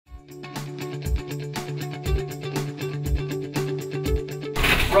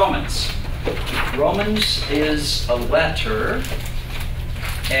Romans. Romans is a letter,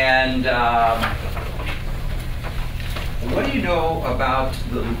 and what do you know about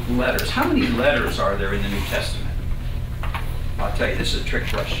the letters? How many letters are there in the New Testament? I'll tell you, this is a trick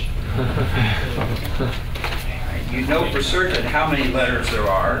question. You know for certain how many letters there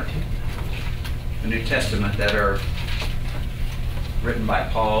are in the New Testament that are written by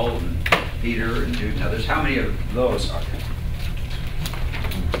Paul and Peter and Jude and others. How many of those are there?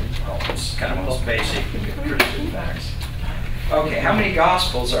 Oh, it's kind of most basic Christian facts. Okay, how many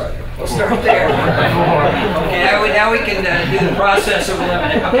Gospels are there? We'll start there. Okay, now we can do the process of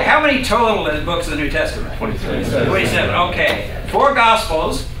eliminating. Okay, how many total books of the New Testament? 27. 27, okay. 4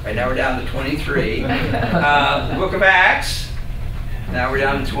 Gospels. Right now we're down to 23. The book of Acts. Now we're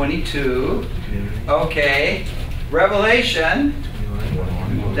down to 22. Okay. Revelation.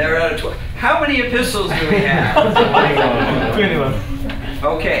 They're out of 12. How many epistles do we have? 21.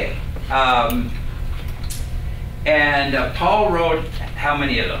 Okay. And Paul wrote how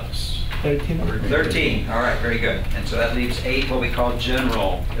many of those? 13. 13. All right, very good. And so that leaves 8 what we call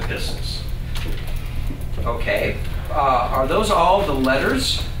general epistles. Okay. Are those all the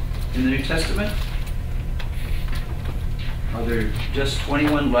letters in the New Testament? Are there just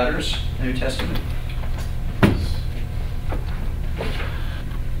 21 letters in the New Testament?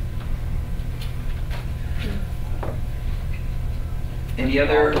 Any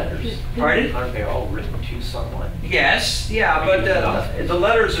other? Pardon? Aren't they all written to someone? Yes, yeah, but the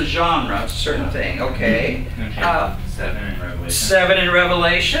letter is a genre, it's a certain thing. Okay. 7 in Revelation. 7 in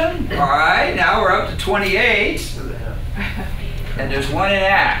Revelation. All right, now we're up to 28. And there's 1 in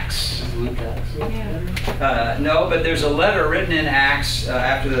Acts. No, but there's a letter written in Acts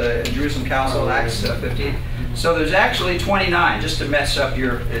after the Jerusalem Council, Acts 15. So there's actually 29, just to mess up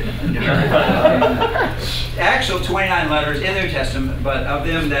your actual 29 letters in the New Testament, but of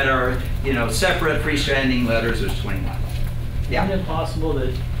them that are, separate freestanding letters, there's 29. Yeah. Isn't it possible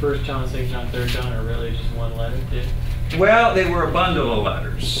that 1 John, 2 John, 3 John are really just one letter too? Well, they were a bundle of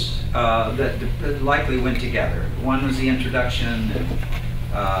letters that likely went together. One was the introduction,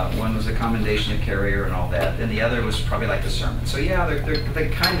 and one was the commendation of carrier and all that, and the other was probably like the sermon. So yeah, they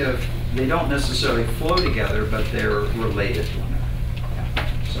kind of, they don't necessarily flow together, but they're related to one another. Yeah.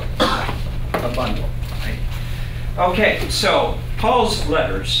 So a bundle, right? Okay, so Paul's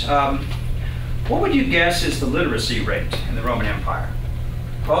letters. What would you guess is the literacy rate in the Roman Empire?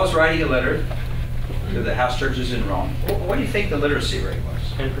 Paul's writing a letter to the house churches in Rome. What do you think the literacy rate was?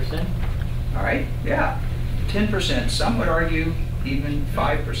 10%? All right, yeah, 10%. Some would argue even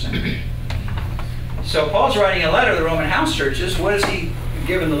 5%. So Paul's writing a letter to the Roman house churches. What is he,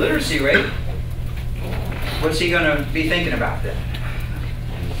 given the literacy rate, what's he going to be thinking about then?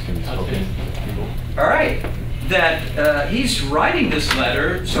 All right, that he's writing this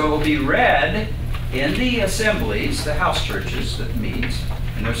letter so it will be read in the assemblies, the house churches that meet,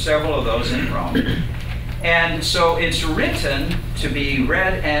 and there's several of those in Rome. And so it's written to be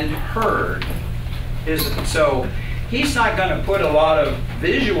read and heard. So he's not going to put a lot of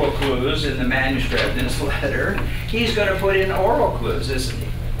visual clues in the manuscript in his letter. He's going to put in oral clues, isn't he?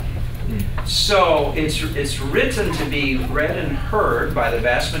 So it's written to be read and heard by the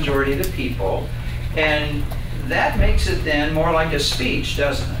vast majority of the people, and that makes it then more like a speech,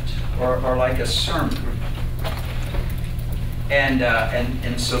 doesn't it? Or like a sermon.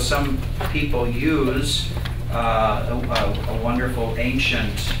 And so some people use a wonderful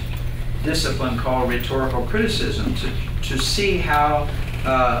ancient discipline called rhetorical criticism to see how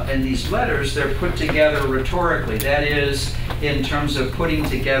in these letters they're put together rhetorically. That is, in terms of putting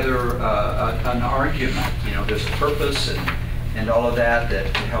together an argument. There's a purpose and all of that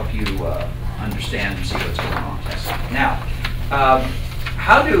to help you understand and see what's going on. Now,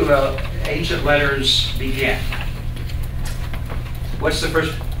 how do ancient letters begin? What's the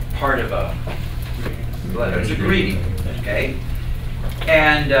first part of a letter? It's a greeting, okay?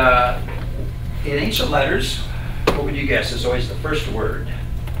 And in ancient letters, what would you guess is always the first word?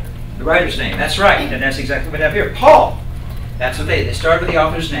 The writer's name. That's right, and that's exactly what I have here. Paul. That's what they start with the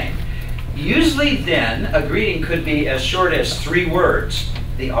author's name. Usually then, a greeting could be as short as 3 words.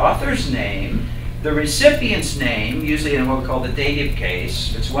 The author's name, the recipient's name, usually in what we call the dative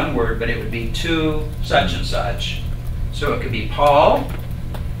case. It's 1 word, but it would be to such and such. So it could be Paul,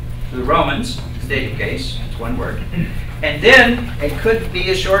 to the Romans, it's dative case, it's 1 word. And then it could be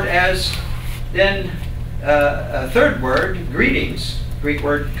as short as then a 3rd word, greetings, Greek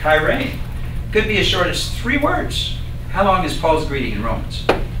word chairein. Could be as short as 3 words. How long is Paul's greeting in Romans?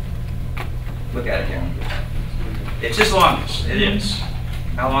 Look at it here. It's his longest. It is.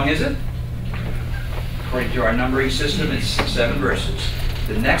 How long is it? According to our numbering system, it's 7 verses.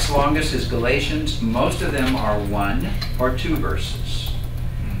 The next longest is Galatians. Most of them are 1 or 2 verses.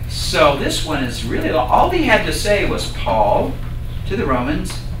 So this one is really long. All he had to say was, Paul to the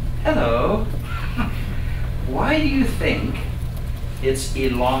Romans, hello. Why do you think it's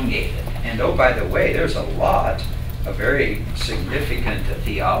elongated? And oh, by the way, there's a lot of very significant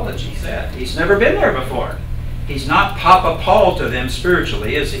theology said. He's never been there before. He's not Papa Paul to them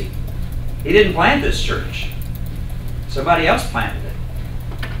spiritually, is he? He didn't plant this church. Somebody else planted it.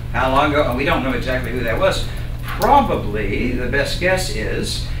 How long ago? We don't know exactly who that was. Probably, the best guess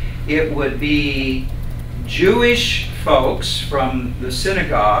is, it would be Jewish folks from the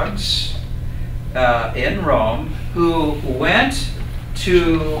synagogues in Rome who went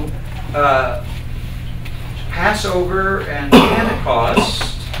to Passover and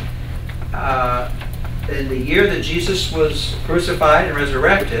Pentecost in the year that Jesus was crucified and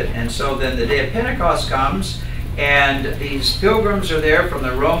resurrected. And so then the day of Pentecost comes, and these pilgrims are there from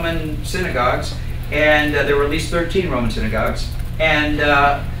the Roman synagogues, and there were at least 13 Roman synagogues, and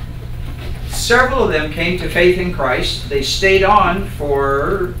several of them came to faith in Christ. They stayed on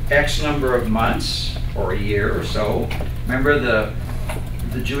for X number of months, or a year or so. Remember,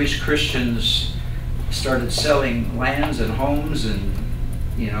 the Jewish Christians started selling lands and homes and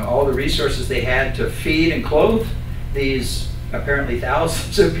all the resources they had to feed and clothe these apparently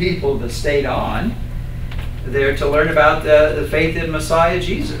thousands of people that stayed on there to learn about the faith in Messiah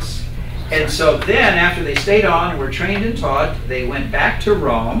Jesus. And so then, after they stayed on and were trained and taught, they went back to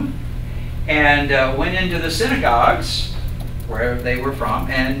Rome and went into the synagogues where they were from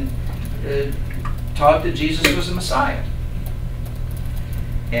and taught that Jesus was the Messiah.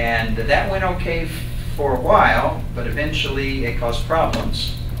 And that went okay for a while, but eventually it caused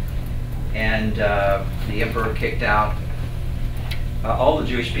problems. And the emperor kicked out all the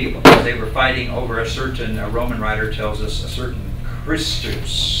Jewish people because they were fighting over a Roman writer tells us, a certain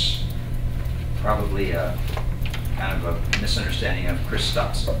Christus. Probably kind of a misunderstanding of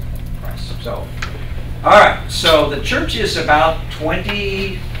Christos, Christ. So, all right, so the church is about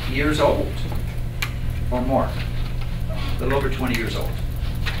 20 years old or more, a little over 20 years old.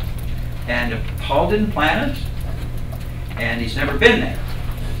 And Paul didn't plant it, and he's never been there.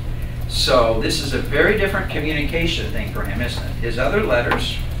 So this is a very different communication thing for him, isn't it? His other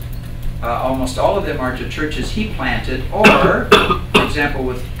letters, almost all of them are to churches he planted, or, for example,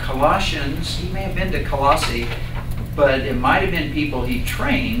 with Colossians, he may have been to Colossae, but it might have been people he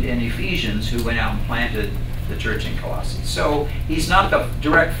trained in Ephesians who went out and planted the church in Colossae. So he's not the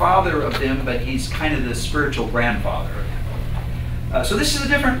direct father of them, but he's kind of the spiritual grandfather of them. So this is a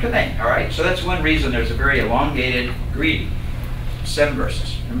different thing, all right? So that's one reason there's a very elongated greeting. 7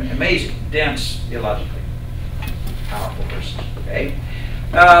 verses. Amazing, dense, theologically powerful verses, okay?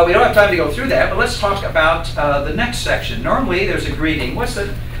 We don't have time to go through that, but let's talk about the next section. Normally there's a greeting.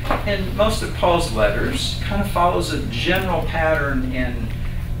 In most of Paul's letters, kind of follows a general pattern in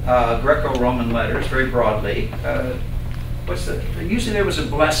Greco-Roman letters, very broadly. Usually there was a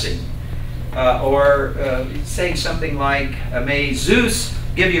blessing. Or saying something like, may Zeus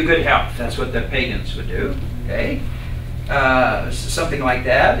give you good health. That's what the pagans would do, okay? Something like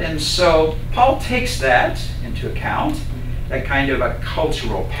that. And so Paul takes that into account, that kind of a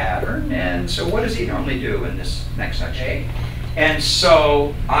cultural pattern. And so what does he normally do in this next section? Okay. And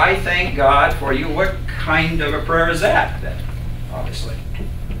so, I thank God for you. What kind of a prayer is that, then? Obviously.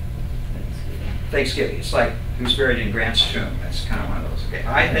 Thanksgiving. It's like who's buried in Grant's tomb. That's kind of one of those. Okay,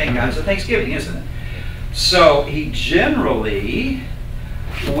 I thank God. It's a Thanksgiving, isn't it? So he generally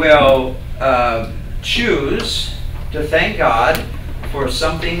will choose to thank God for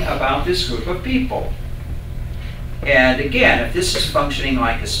something about this group of people. And again, if this is functioning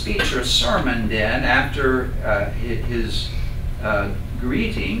like a speech or a sermon, then after his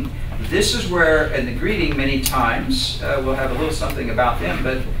greeting, this is where, and the greeting many times will have a little something about them,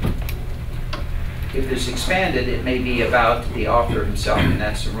 but if it's expanded, it may be about the author himself, and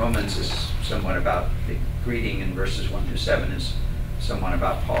that's Romans is somewhat about the greeting in verses 1 through 7 is somewhat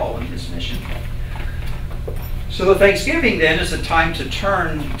about Paul and his mission. So the Thanksgiving then is a time to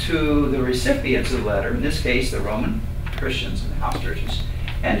turn to the recipients of the letter, in this case the Roman Christians and the house churches,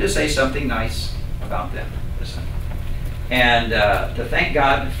 and to say something nice about them. Listen. And to thank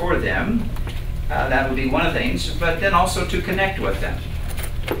God for them, that would be one of the things, but then also to connect with them.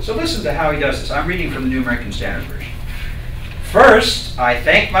 So listen to how he does this. I'm reading from the New American Standard Version. First, I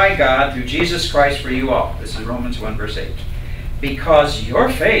thank my God through Jesus Christ for you all. This is Romans 1 verse 8. Because your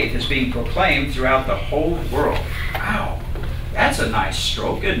faith is being proclaimed throughout the whole world. Wow, that's a nice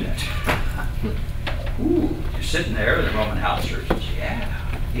stroke, isn't it? Ooh, you're sitting there in the Roman house churches. Yeah,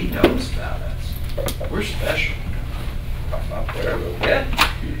 he knows about us. We're special. up there a little bit.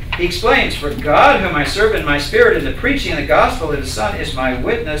 He explains, "For God, whom I serve in my spirit in the preaching of the gospel of his Son, is my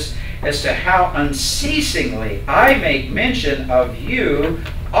witness as to how unceasingly I make mention of you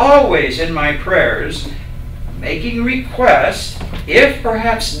always in my prayers, making request, if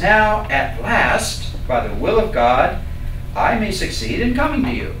perhaps now at last, by the will of God, I may succeed in coming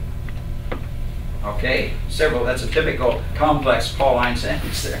to you." Okay, that's a typical complex Pauline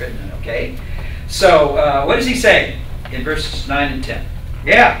sentence there, isn't it? Okay, so what does he say in verses 9 and 10?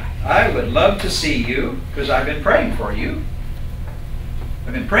 "Yeah, I would love to see you because I've been praying for you.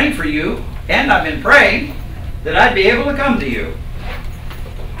 I've been praying for you, and I've been praying that I'd be able to come to you.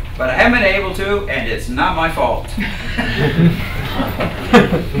 But I haven't been able to, and it's not my fault."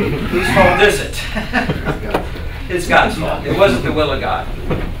 Whose fault is it? It's God's fault. It wasn't the will of God.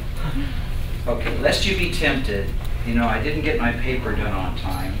 Okay, lest you be tempted, I didn't get my paper done on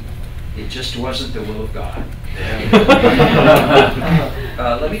time. It just wasn't the will of God.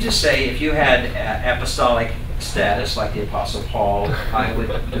 Let me just say, if you had apostolic status like the Apostle Paul, I would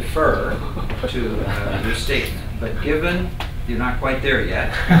defer to your statement. But given you're not quite there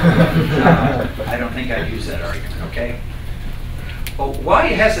yet, I don't think I'd use that argument, okay? Well, why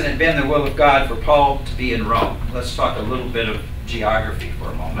hasn't it been the will of God for Paul to be in Rome? Let's talk a little bit of geography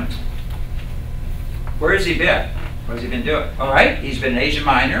for a moment. Where has he been? What has he been doing? All right, he's been in Asia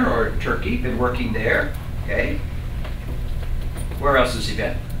Minor or Turkey, been working there, okay? Where else has he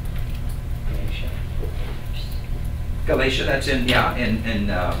been? Galatia, that's in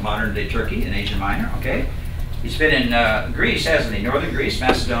modern day Turkey, in Asia Minor, okay? He's been in Greece, hasn't he? Northern Greece,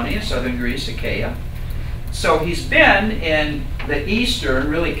 Macedonia, southern Greece, Achaia. So he's been in the eastern,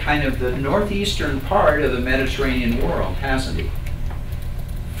 really kind of the northeastern part of the Mediterranean world, hasn't he?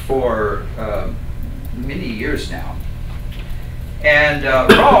 For many years now. And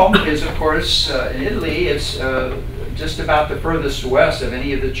Rome is, of course, in Italy, it's just about the furthest west of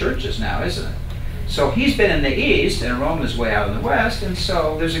any of the churches now, isn't it? So he's been in the east, and Rome is way out in the west, and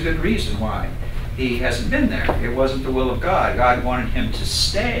so there's a good reason why he hasn't been there. It wasn't the will of God. God wanted him to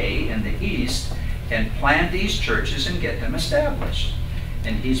stay in the east and plant these churches and get them established.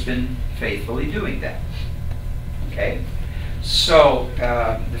 And he's been faithfully doing that. Okay? So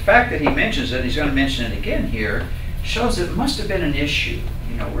the fact that he mentions it, he's going to mention it again here, shows it must have been an issue.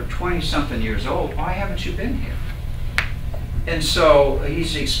 We're 20-something years old. Why haven't you been here? And so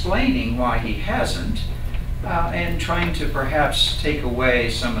he's explaining why he hasn't, and trying to perhaps take away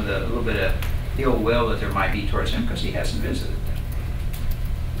some of the little bit of ill will that there might be towards him because he hasn't visited them.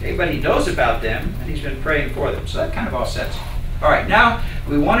 Okay, but he knows about them, and he's been praying for them. So that kind of offsets. All right, now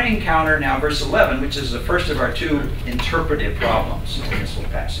we want to encounter now verse 11, which is the first of our two interpretive problems in this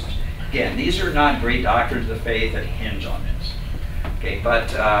little passage. Again, these are not great doctrines of the faith that hinge on this. Okay,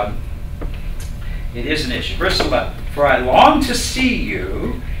 but it is an issue. Verse 11, "For I long to see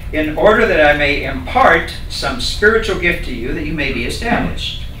you in order that I may impart some spiritual gift to you that you may be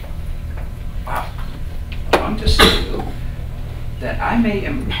established." Wow. I long to see you that I may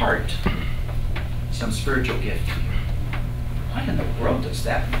impart some spiritual gift to you. What in the world does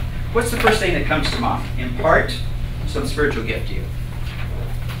that mean? What's the first thing that comes to mind? Impart some spiritual gift to you.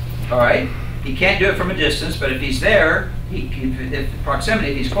 All right? He can't do it from a distance, but if he's there, if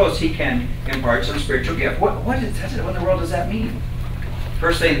proximity, if he's close, he can impart some spiritual gift. What in the world does that mean?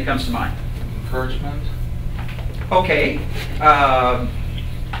 First thing that comes to mind. Encouragement. Okay.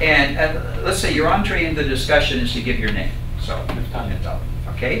 And let's say your entree into the discussion is to give your name. So, Naphtali.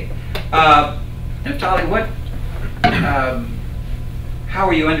 Okay. Naphtali, how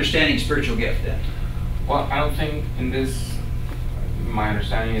are you understanding spiritual gift then? Well, I don't think my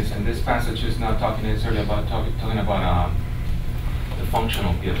understanding is in this passage is not talking necessarily about talking about the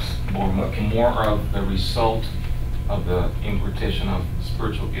functional gifts, or more of the result of the impartation of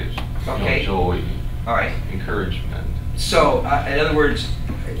spiritual gifts. Okay. Joy, all right, encouragement. So, in other words,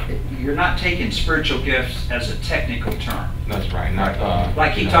 you're not taking spiritual gifts as a technical term. That's right. Not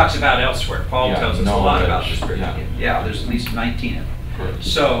like he talks about elsewhere. Paul tells us a lot about the spiritual gift. Yeah, there's at least 19 of them. Correct.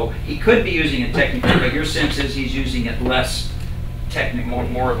 So he could be using it technically, but your sense is he's using it less technical.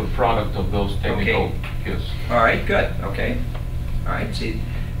 More of a product of those technical gifts. All right, good. Okay. All right. See,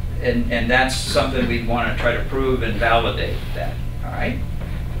 and that's something we'd want to try to prove and validate that. All right.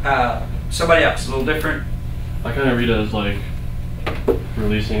 Somebody else, a little different. I kind of read it as like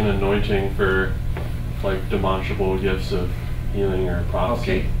releasing an anointing for like demonstrable gifts of healing or prophecy.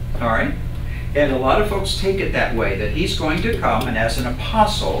 Okay. All right. And a lot of folks take it that way, that he's going to come and as an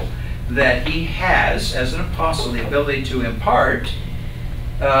apostle, that he has, as an apostle, the ability to impart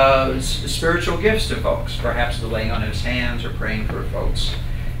spiritual gifts to folks, perhaps the laying on of his hands or praying for folks.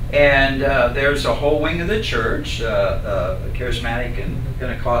 And there's a whole wing of the church, charismatic and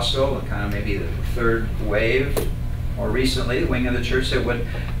Pentecostal, and kind of maybe the third wave, more recently, the wing of the church that would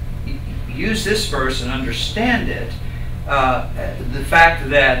use this verse and understand it. The fact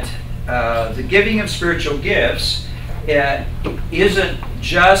that the giving of spiritual gifts isn't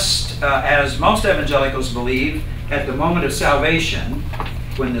just, as most evangelicals believe, at the moment of salvation,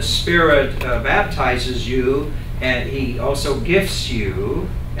 when the Spirit baptizes you, and He also gifts you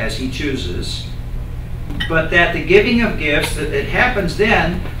as He chooses, but that the giving of gifts, that it happens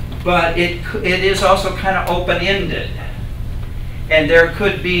then, but it is also kind of open-ended. And there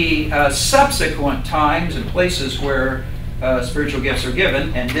could be subsequent times and places where spiritual gifts are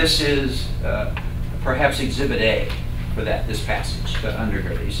given, and this is perhaps Exhibit A for that, this passage, the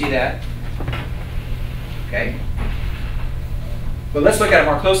undergirding. You see that? Okay. But let's look at it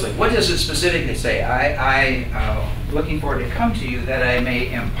more closely. What does it specifically say? Looking forward to come to you that I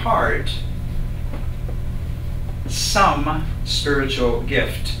may impart some spiritual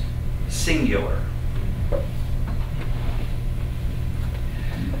gift, singular.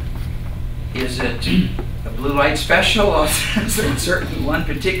 Is it a blue light special, or is there a certain one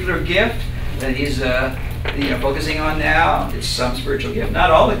particular gift that he's focusing on now? It's some spiritual gift.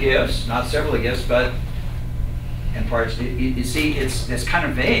 Not all the gifts, not several gifts, but in parts. You see, it's kind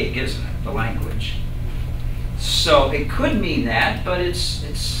of vague, isn't it, the language? So it could mean that, but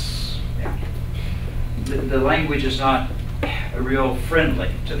the language is not real friendly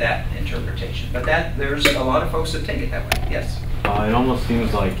to that interpretation. But there's a lot of folks that take it that way. Yes? It almost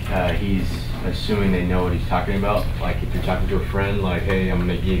seems like he's assuming they know what he's talking about. Like if you're talking to a friend, like, hey, I'm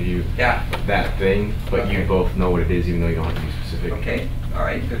going to give you that thing, but you both know what it is, even though you don't have to be specific. Okay, all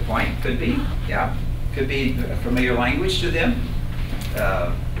right, good point. Could be, yeah. Could be familiar language to them.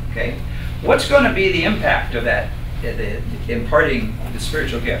 Okay. What's going to be the impact of that, the imparting the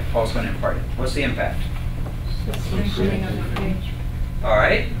spiritual gift? Paul's going to impart it. What's the impact? All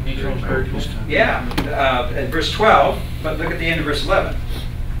right. Mutual encouragement. Yeah. At verse 12, but look at the end of verse 11.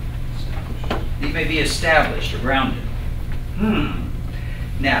 He may be established or grounded.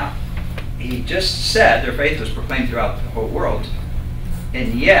 Now, he just said their faith was proclaimed throughout the whole world,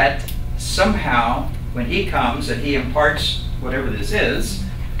 and yet somehow when he comes and he imparts whatever this is,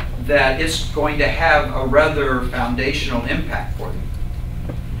 that it's going to have a rather foundational impact for them.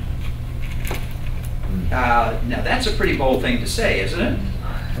 Now that's a pretty bold thing to say, isn't it?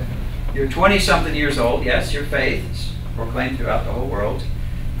 You're 20-something years old. Yes, your faith is proclaimed throughout the whole world.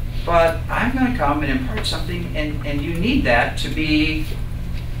 But I'm going to come and impart something, and you need that to be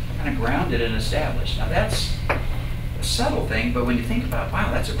kind of grounded and established. Now that's a subtle thing, but when you think about it,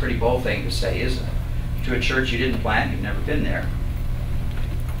 wow, that's a pretty bold thing to say, isn't it? To a church you didn't plant, you've never been there.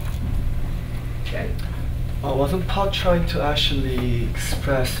 Okay. Wasn't Paul trying to actually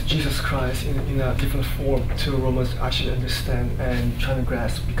express Jesus Christ in a different form to Romans actually understand and trying to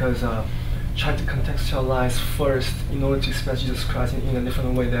grasp? Because trying to contextualize first in order to express Jesus Christ in a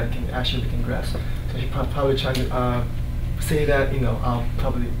different way that can actually can grasp. So he probably trying to say that, I'll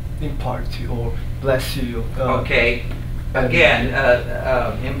probably impart to you or bless you. Okay. Again,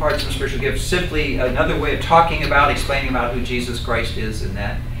 impart some spiritual gifts, simply another way of talking about, explaining about who Jesus Christ is and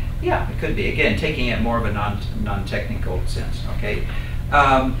that. Yeah, it could be. Again, taking it more of a non-technical sense. Okay.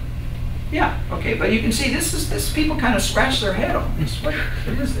 Yeah. Okay. But you can see this people kind of scratch their head on this. What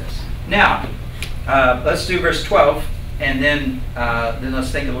is this? Now, let's do verse 12, and then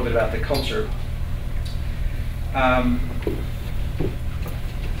let's think a little bit about the culture. I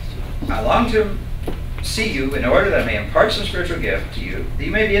long to see you in order that I may impart some spiritual gift to you, that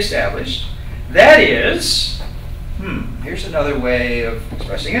you may be established. That is, here's another way of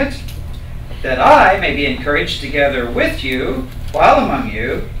expressing it, that I may be encouraged together with you, while among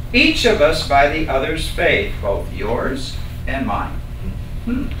you, each of us by the other's faith, both yours and mine.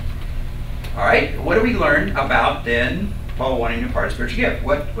 All right, what do we learn about then Paul wanting to impart a spiritual gift?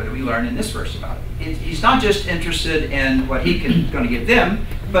 What do we learn in this verse about it? He's not just interested in what he's going to give them,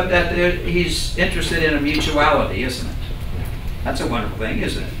 but that he's interested in a mutuality, isn't it? That's a wonderful thing,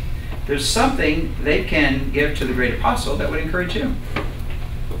 isn't it? There's something they can give to the great apostle that would encourage him.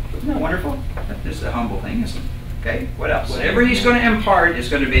 Isn't that wonderful? That's just a humble thing, isn't it? Okay, what else? Whatever he's going to impart is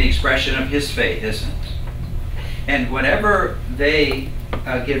going to be an expression of his faith, isn't it? And whatever they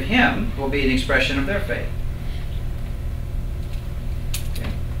give him will be an expression of their faith.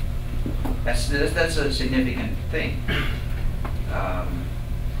 Okay. That's a significant thing.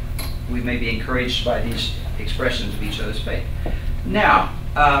 We may be encouraged by these expressions of each other's faith. Now,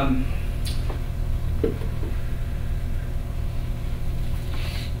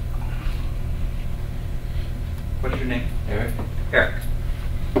 what is your name? Eric? Eric.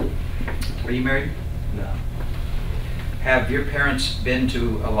 Are you married? No. Have your parents been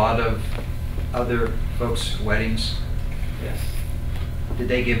to a lot of other folks' weddings? Yes. Did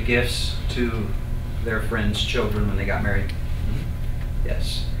they give gifts to their friends' children when they got married?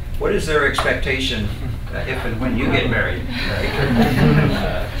 Yes. What is their expectation if and when you get married?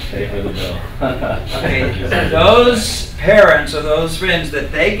 Pay for the bill. Okay, those parents or those friends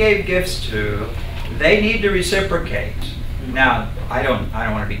that they gave gifts to, they need to reciprocate. Now, I don't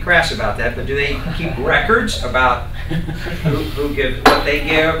want to be crass about that, but do they keep records about who gives what they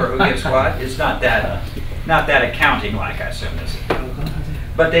give or who gives what? It's not that accounting like, I assume this is.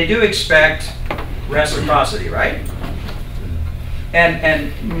 But they do expect reciprocity, right?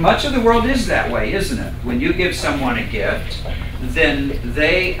 And much of the world is that way, isn't it? When you give someone a gift, then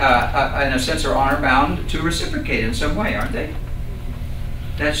they, in a sense, are honor bound to reciprocate in some way, aren't they?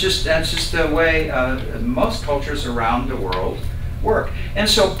 That's just the way most cultures around the world work. And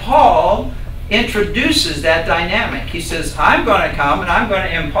so Paul introduces that dynamic. He says, I'm going to come and I'm going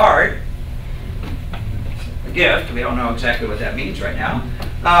to impart a gift. We don't know exactly what that means right now,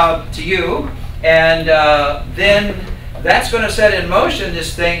 to you. And then that's going to set in motion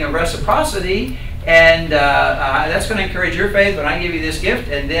this thing of reciprocity, and that's going to encourage your faith when I give you this gift,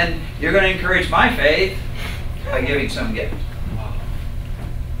 and then you're going to encourage my faith by giving some gift.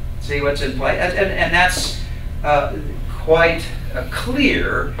 See what's in play? And that's quite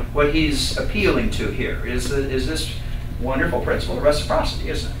clear what he's appealing to here, is this wonderful principle of reciprocity,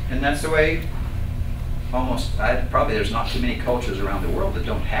 isn't it? And that's the way probably there's not too many cultures around the world that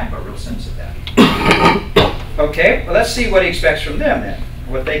don't have a real sense of that. Okay, well, let's see what he expects from them then,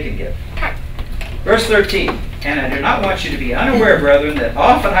 what they can give. Verse 13, and I do not want you to be unaware, brethren, that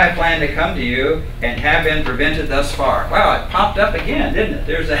often I plan to come to you and have been prevented thus far. Wow, it popped up again, didn't it?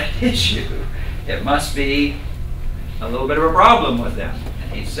 There's that issue. It must be a little bit of a problem with them.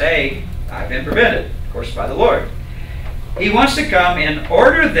 And he'd say, I've been prevented, of course, by the Lord. He wants to come in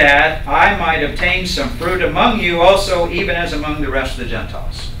order that I might obtain some fruit among you also, even as among the rest of the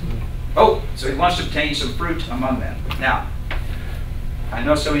Gentiles. Oh, so he wants to obtain some fruit among them. Now, I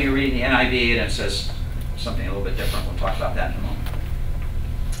know some of you read the NIV and it says something a little bit different. We'll talk about that in a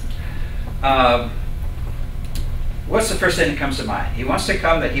moment. What's the first thing that comes to mind? He wants to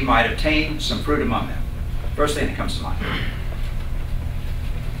come that he might obtain some fruit among them. First thing that comes to mind.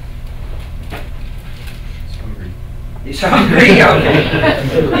 He's hungry? Okay.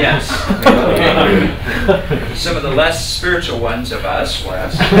 Yes. Some of the less spiritual ones of us,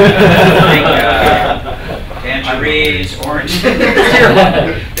 Wes. Tangerines, oranges.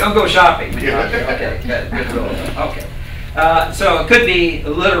 Don't go shopping. Okay, good rule. Okay. So it could be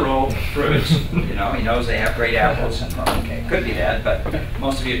literal fruits. You know, he knows they have great apples. Okay, could be that, but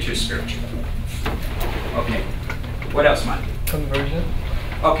most of you are too spiritual. Okay. What else might be? Conversion.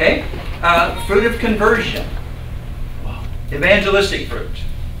 Okay. Fruit of conversion. Evangelistic fruit.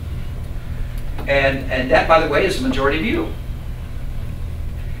 And that, by the way, is the majority of you.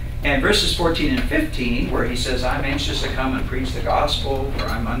 And verses 14 and 15, where he says, I'm anxious to come and preach the gospel, or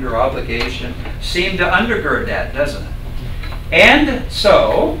I'm under obligation, seem to undergird that, doesn't it? And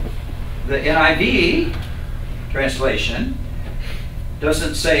so, the NIV translation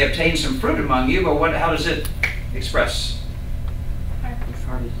doesn't say obtain some fruit among you, but how does it express?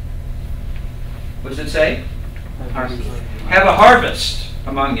 Harvest. What does it say? Harvest. Have a harvest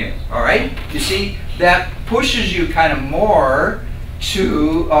among you. All right? You see, that pushes you kind of more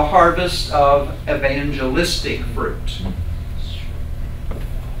to a harvest of evangelistic fruit.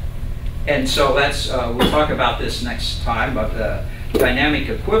 And so that's, we'll talk about this next time, but the dynamic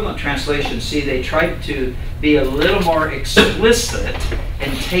equivalent translations, see, they tried to be a little more explicit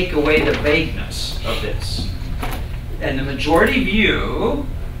and take away the vagueness of this. And the majority view,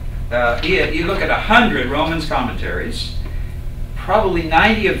 you look at 100 Romans commentaries, probably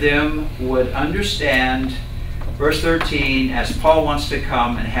 90 of them would understand verse 13 as Paul wants to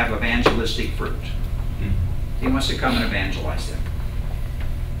come and have evangelistic fruit. He wants to come and evangelize them.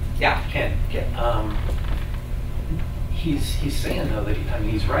 Yeah. And he's saying though that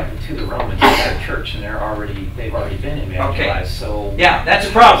he's writing to the Romans in their church, and they've already been evangelized. Okay. So yeah, that's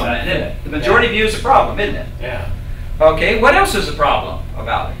a problem, isn't it? The majority view is a problem, isn't it? Yeah. Okay. What else is a problem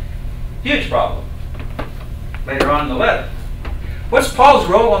about it? Huge problem. Later on in the letter. What's Paul's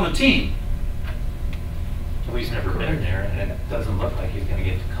role on the team? Well, he's never been there, and it doesn't look like he's going to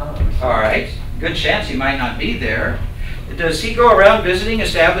get to come. So. All right. Good chance he might not be there. Does he go around visiting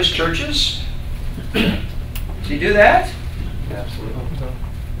established churches? Does he do that? Absolutely.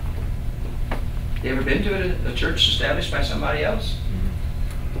 You ever been to a church established by somebody else?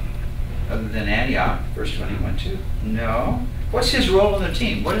 Other than Antioch, verse 21 too? No. What's his role in the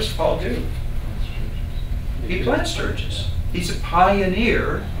team? What does Paul do? He plants churches. He's a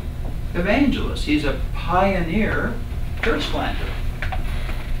pioneer evangelist. He's a pioneer church planter.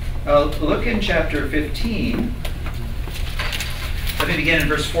 Look in chapter 15. Let me begin in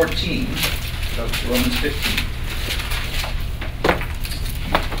verse 14 of Romans 15.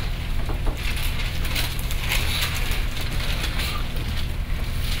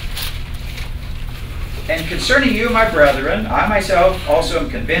 And concerning you, my brethren, I myself also am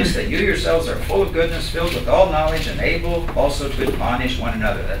convinced that you yourselves are full of goodness, filled with all knowledge, and able also to admonish one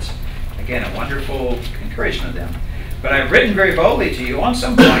another. That's, again, a wonderful encouragement of them. But I've written very boldly to you on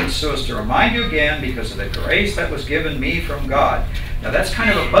some points so as to remind you again because of the grace that was given me from God. Now that's kind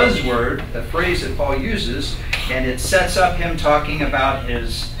of a buzzword, a phrase that Paul uses, and it sets up him talking about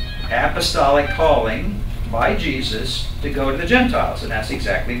his apostolic calling by Jesus to go to the Gentiles. And that's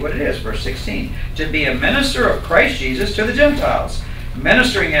exactly what it is, verse 16. To be a minister of Christ Jesus to the Gentiles,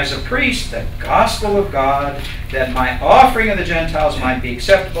 ministering as a priest the gospel of God, that my offering of the Gentiles might be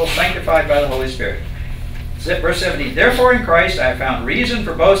acceptable, sanctified by the Holy Spirit. Verse 17, therefore in Christ I have found reason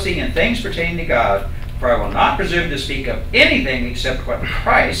for boasting in things pertaining to God, for I will not presume to speak of anything except what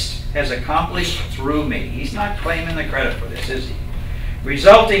Christ has accomplished through me. He's not claiming the credit for this, is he?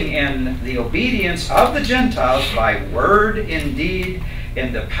 Resulting in the obedience of the Gentiles by word and deed,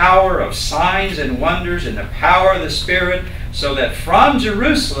 in the power of signs and wonders, in the power of the Spirit, so that from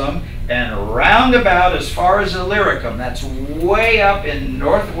Jerusalem and round about as far as Illyricum, that's way up in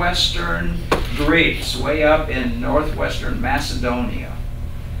northwestern Greece, way up in northwestern Macedonia.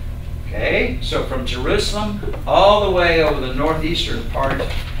 Okay, so from Jerusalem all the way over the northeastern part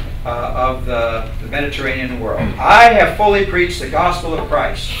of the Mediterranean world, I have fully preached the gospel of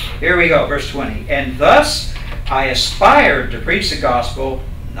Christ. Here we go, verse 20. And thus I aspired to preach the gospel,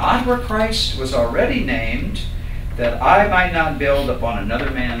 not where Christ was already named, that I might not build upon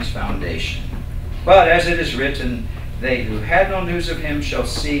another man's foundation. But as it is written, they who had no news of him shall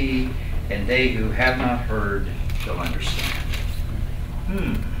see, and they who have not heard shall understand.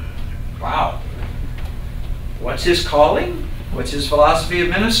 Wow. What's his calling? What's his philosophy of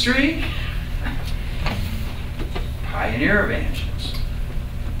ministry? Pioneer evangelist.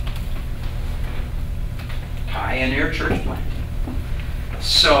 Pioneer church planting.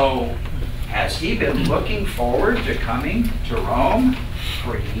 So, has he been looking forward to coming to Rome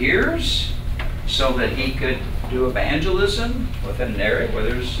for years so that he could do evangelism within an area where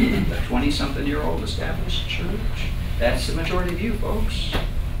there's a 20-something-year-old established church? That's the majority of you folks.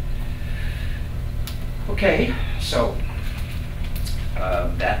 Okay, so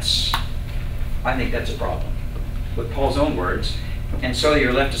I think that's a problem with Paul's own words. And so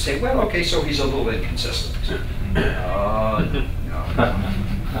you're left to say, well, okay, so he's a little inconsistent. No.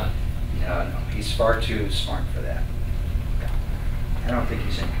 He's far too smart for that. I don't think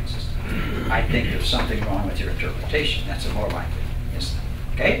he's inconsistent. I think there's something wrong with your interpretation. That's a more likely, isn't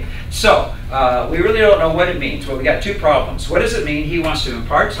it? Okay? So, we really don't know what it means. Well, we got two problems. What does it mean he wants to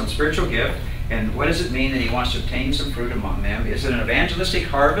impart some spiritual gift? And what does it mean that he wants to obtain some fruit among them? Is it an evangelistic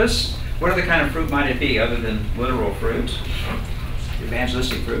harvest? What other kind of fruit might it be other than literal fruit?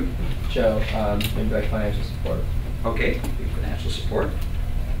 Evangelistic fruit? Joe, maybe like financial support. Okay, financial support.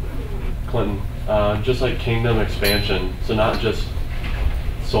 Clinton, just like kingdom expansion, so not just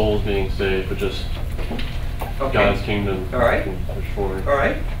souls being saved, but just God's kingdom. All right. Push forward. All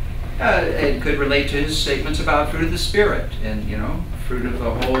right. It could relate to his statements about fruit of the Spirit and, fruit of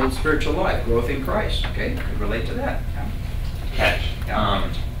the whole spiritual life, growth in Christ. Okay, could relate to that. Catch. Yeah.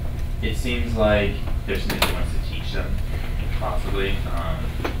 It seems like there's something he wants to teach them, possibly.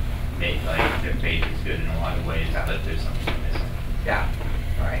 Make like their faith is good in a lot of ways, but there's something missing. Yeah.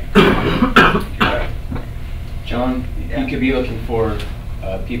 All right. John, he could be looking for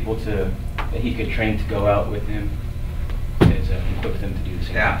people that he could train to go out with him, equip them to do the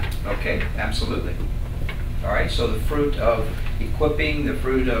same. Yeah. Okay. Absolutely. All right. So the fruit of equipping, the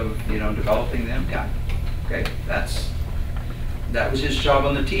fruit of developing them. Yeah. Okay. That was his job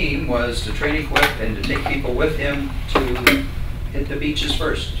on the team, was to train, equip, and to take people with him to hit the beaches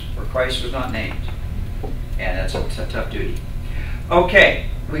first, where Christ was not named. And that's a tough duty. Okay,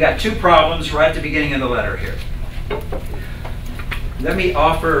 we got two problems right at the beginning of the letter here. Let me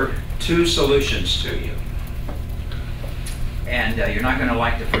offer two solutions to you. And you're not going to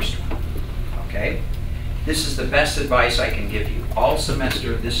like the first one. Okay? This is the best advice I can give you. All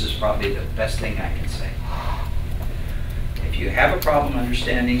semester, this is probably the best thing I can say. If you have a problem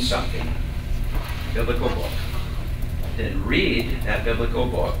understanding something, biblical book, then read that biblical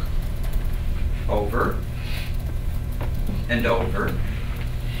book over and over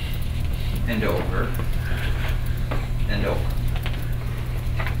and over and over.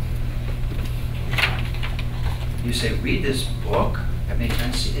 you say, read this book? That makes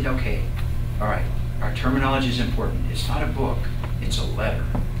sense? Okay, all right, our terminology is important. It's not a book, it's a letter.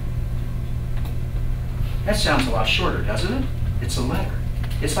 That sounds a lot shorter, doesn't it? It's a letter.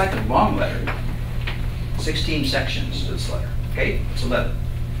 It's like a long letter. 16 sections, this letter, okay? It's a letter.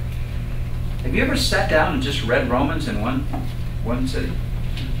 Have you ever sat down and just read Romans in one sitting?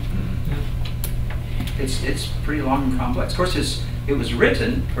 It's pretty long and complex. Of course, it was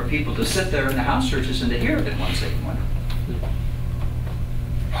written for people to sit there in the house churches and to hear it in one sitting.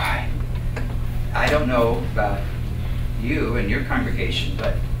 Why? I don't know about you and your congregation,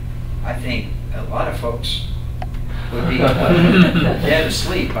 but I think a lot of folks would be dead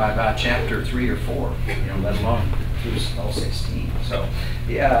asleep by about chapter 3 or 4, let alone through all 16. So,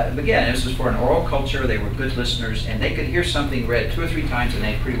 yeah, again, this was for an oral culture. They were good listeners, and they could hear something read 2 or 3 times, and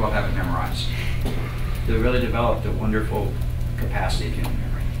they pretty well have it memorized. They really developed a wonderful capacity of human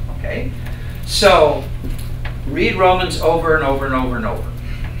memory. Okay, so read Romans over and over and over and over.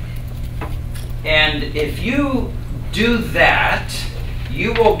 And if you do that,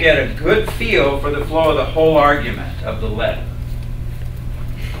 you will get a good feel for the flow of the whole argument of the letter.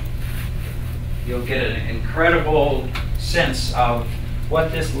 You'll get an incredible sense of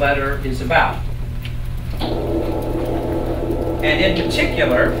what this letter is about. And in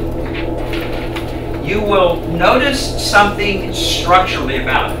particular, you will notice something structurally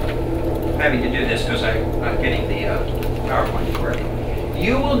about it. I'm having to do this because I'm not getting the PowerPoint to work.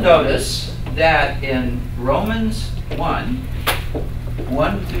 You will notice that in Romans 1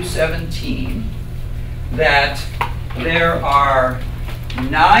 through 17, that there are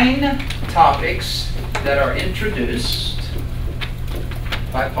 9 topics that are introduced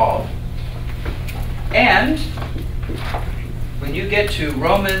by Paul. And when you get to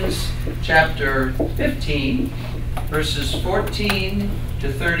Romans chapter 15, verses 14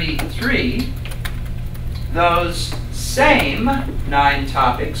 to 33, those same 9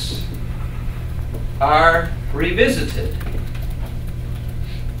 topics are revisited.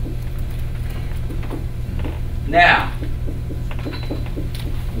 Now,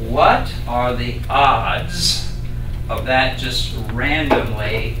 what are the odds of that just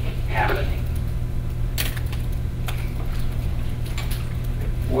randomly happening?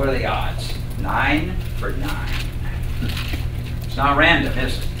 What are the odds? 9 for 9. It's not random,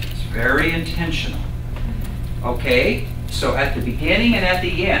 is it? It's very intentional. Okay, so at the beginning and at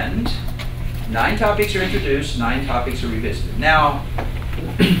the end, 9 topics are introduced, 9 topics are revisited. Now,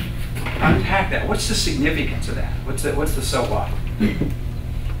 unpack that. What's the significance of that? What's the so what?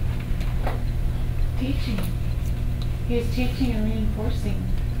 Teaching. He is teaching and reinforcing.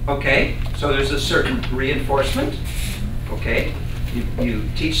 Okay, so there's a certain reinforcement. Okay, you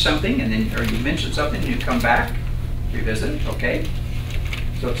teach something and then, or you mention something, and you come back, revisit it. Okay,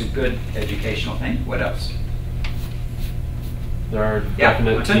 so it's a good educational thing. What else? There are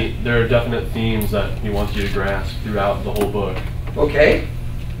definite themes that he wants you to grasp throughout the whole book. Okay.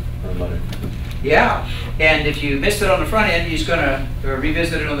 Or letter. Yeah, and if you missed it on the front end, he's going to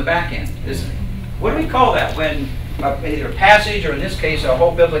revisit it on the back end, isn't he? What do we call that when either a passage or in this case a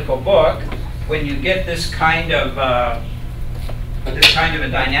whole biblical book, when you get this kind of a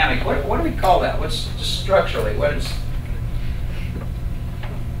dynamic? What do we call that? What's just structurally? What is?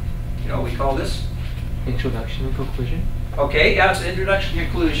 We call this Introduction and conclusion. Okay, yeah, it's an introduction and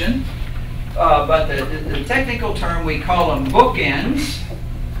conclusion. But the technical term, we call them bookends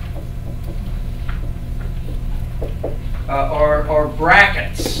or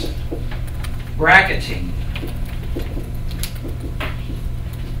brackets, bracketing.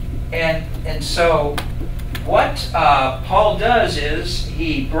 And so what Paul does is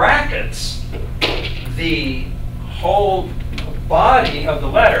he brackets the whole body of the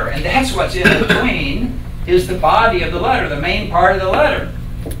letter, and that's what's in between is the body of the letter. The main part of the letter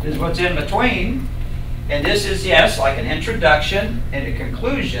is what's in between. And this is, yes, like an introduction and a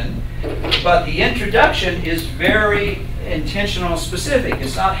conclusion, but the introduction is very intentional and specific.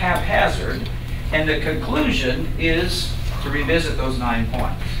 It's not haphazard. And the conclusion is to revisit those 9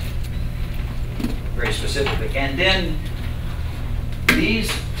 points very specifically. And then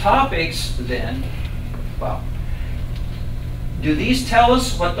these topics then, well, do these tell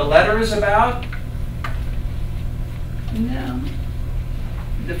us what the letter is about? No.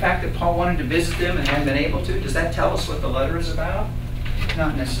 The fact that Paul wanted to visit them and hadn't been able to, does that tell us what the letter is about?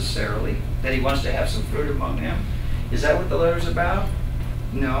 Not necessarily. That he wants to have some fruit among them. Is that what the letter is about?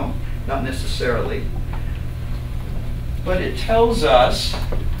 No, not necessarily. But it tells us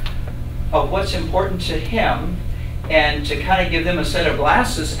of what's important to him and to kind of give them a set of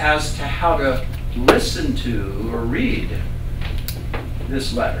glasses as to how to listen to or read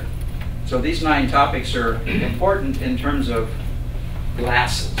this letter. So these 9 topics are important in terms of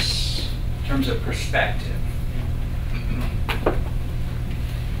glasses, in terms of perspective.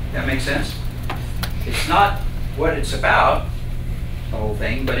 That makes sense? It's not what it's about, the whole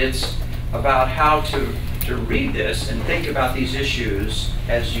thing, but it's about how to read this and think about these issues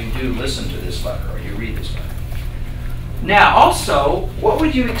as you do listen to this letter or you read this letter. Now, also, what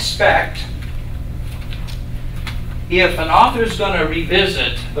would you expect if an author's going to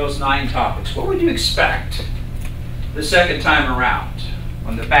revisit those 9 topics? What would you expect the second time around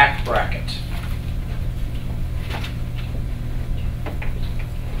on the back bracket?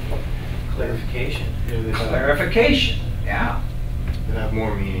 Clarification. Clarification, yeah. It'll have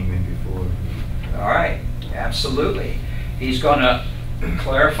more meaning than before. All right, absolutely. He's going to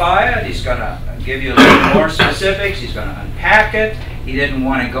clarify it. He's going to give you a little more specifics. He's going to unpack it. He didn't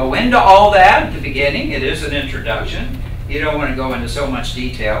want to go into all that at the beginning. It is an introduction. You don't want to go into so much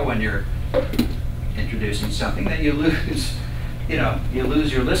detail when you're introducing something that you lose, you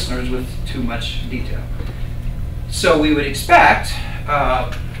lose your listeners with too much detail. So we would expect,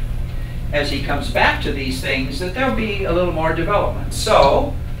 as he comes back to these things, that there'll be a little more development.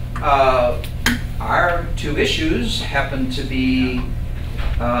 So our 2 issues happen to be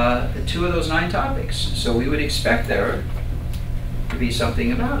 2 of those 9 topics. So we would expect there to be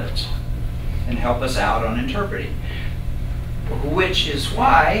something about it and help us out on interpreting. Which is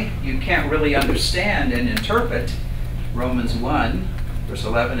why you can't really understand and interpret Romans 1, verse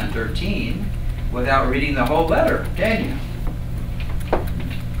 11 and 13 without reading the whole letter, can you?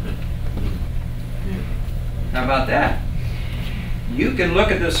 How about that? You can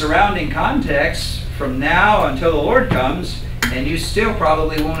look at the surrounding context from now until the Lord comes, and you still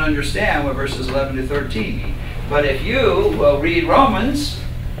probably won't understand what verses 11 to 13 mean. But if you will read Romans,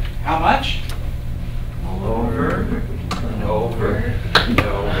 how much? Over and over and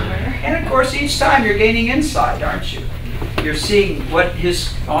over. And of course, each time you're gaining insight, aren't you? You're seeing what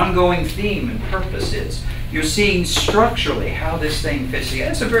his ongoing theme and purpose is. You're seeing structurally how this thing fits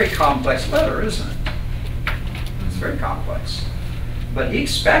together. It's a very complex letter, isn't it? It's very complex. But he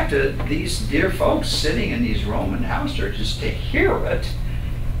expected these dear folks sitting in these Roman house churches to hear it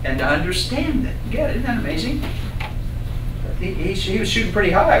and to understand it. Get it? Isn't that amazing? He was shooting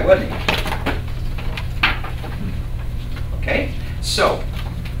pretty high, wasn't he? Okay, so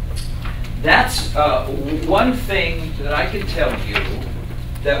that's one thing that I can tell you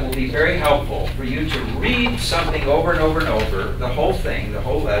that will be very helpful for you to read something over and over and over, the whole thing, the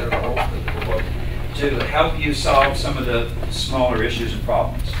whole letter, the whole book, to help you solve some of the smaller issues and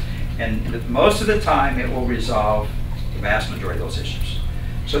problems. And most of the time it will resolve the vast majority of those issues.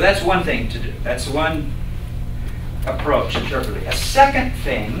 So that's one thing to do. That's one approach, interpreting. A second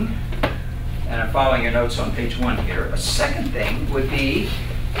thing, and I'm following your notes on page 1 here, a second thing would be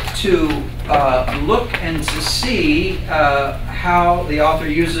to look and to see how the author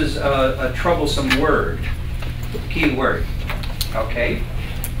uses a troublesome word, key word. Okay?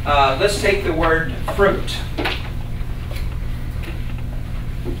 Let's take the word fruit.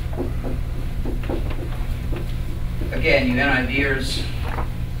 Again, you NIVers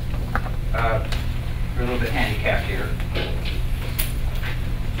are a little bit handicapped here.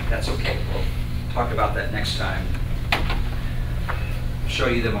 That's okay. We'll talk about that next time. Show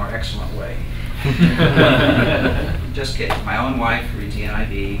you the more excellent way. Just kidding. My own wife reads the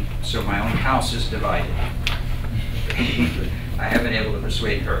NIV, so my own house is divided. I haven't been able to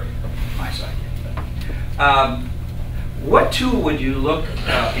persuade her on my side yet. What tool would you look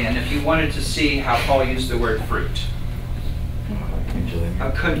in if you wanted to see how Paul used the word fruit?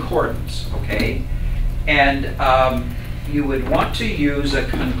 A concordance, okay? And you would want to use a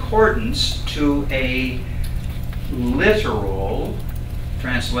concordance to a literal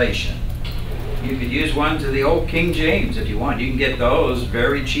translation. You could use one to the old King James if you want. You can get those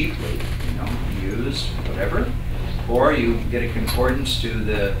very cheaply, use whatever. Or you get a concordance to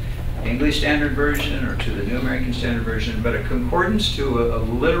the English Standard Version or to the New American Standard Version, but a concordance to a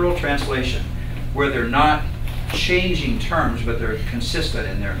literal translation where they're not changing terms, but they're consistent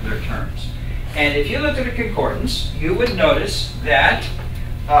in their terms. And if you looked at a concordance, you would notice that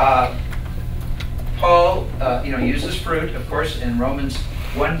Paul uses fruit, of course, in Romans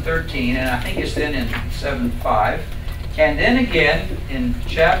 1:13, and I think it's then in 7:5, and then again in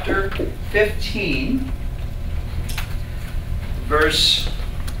chapter 15, verse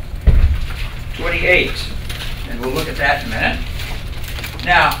 28, and we'll look at that in a minute.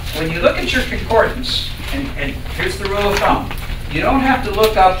 Now, when you look at your concordance, and here's the rule of thumb, you don't have to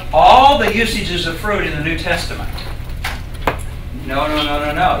look up all the usages of fruit in the New Testament. No.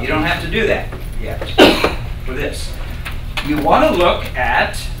 You don't have to do that yet for this. You want to look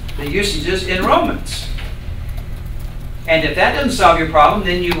at the usages in Romans. And if that doesn't solve your problem,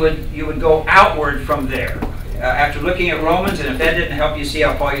 then you would go outward from there. After looking at Romans, and if that didn't help you see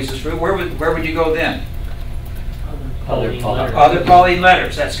how Paul uses fruit, where would you go then? Other Pauline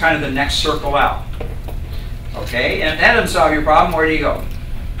letters. That's kind of the next circle out. Okay, and if that doesn't solve your problem, where do you go?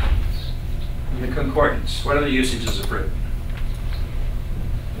 The concordance. What are the usages of fruit?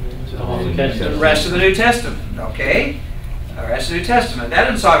 The rest of the New Testament. Okay, the rest of the New Testament. That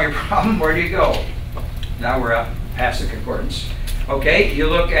doesn't solve your problem. Where do you go? Now we're up past the concordance. Okay, you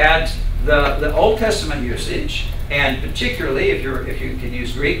look at the Old Testament usage, and particularly if you can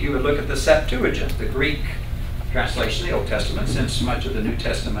use Greek, you would look at the Septuagint, the Greek translation of the Old Testament, since much of the New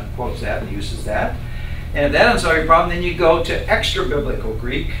Testament quotes that and uses that. And if that doesn't solve your problem, then you go to extra biblical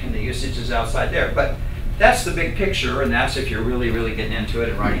Greek, and the usage is outside there. But that's the big picture, and that's if you're really, really getting into it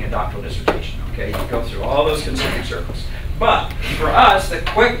and writing a doctoral dissertation. Okay, you go through all those concentric circles. But for us, the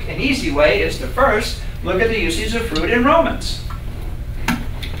quick and easy way is to first look at the usage of fruit in Romans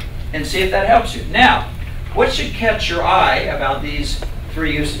and see if that helps you. Now, what should catch your eye about these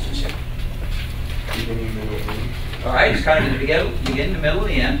three usages here? Beginning, middle, end. All right, it's kind of in the beginning, the middle, and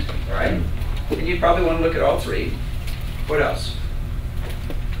the end. All right, and you probably want to look at all three. What else?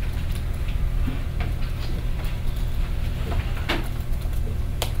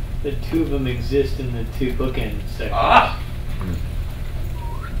 The two of them exist in the two bookend sections. Ah!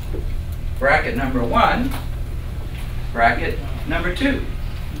 Bracket number 1, bracket number 2.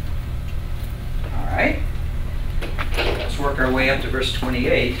 All right. Let's work our way up to verse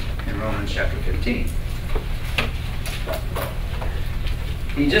 28 in Romans chapter 15.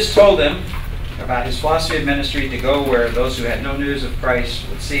 He just told them about his philosophy of ministry to go where those who had no news of Christ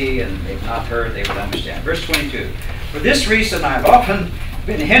would see, and they've not heard, they would understand. Verse 22. For this reason I have often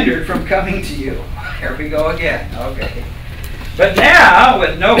been hindered from coming to you. Here we go again. Okay. But now,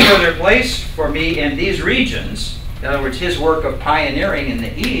 with no further place for me in these regions, in other words, his work of pioneering in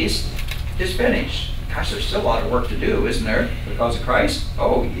the East is finished. Gosh, there's still a lot of work to do, isn't there, because of Christ?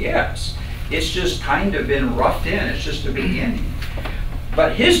 Oh, yes. It's just kind of been roughed in. It's just the beginning.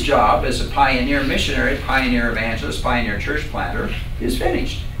 But his job as a pioneer missionary, pioneer evangelist, pioneer church planter is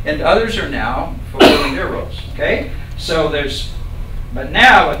finished. And others are now fulfilling their roles. Okay? So but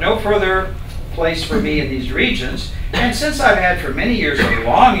now, with no further place for me in these regions, and since I've had for many years a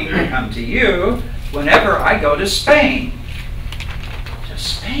longing to come to you, whenever I go to Spain. To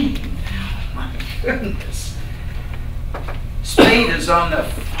Spain? Oh, my goodness. Spain is on the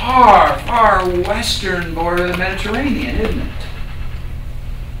far, far western border of the Mediterranean, isn't it?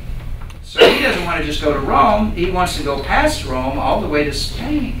 So he doesn't want to just go to Rome. He wants to go past Rome all the way to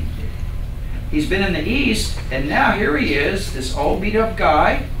Spain. He's been in the East, and now here he is, this old beat-up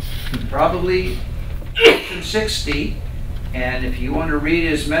guy, probably 60, and if you want to read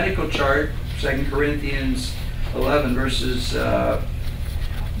his medical chart, 2 Corinthians 11 verses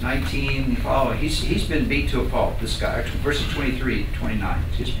 19 following, he's been beat to a pulp, this guy, verses 23 to 29,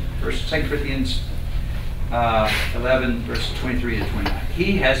 excuse me, 2 Corinthians 11 verses 23 to 29.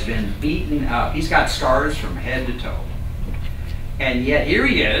 He has been beaten up. He's got scars from head to toe. And yet here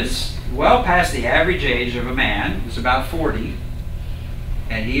he is, well past the average age of a man, who's about 40,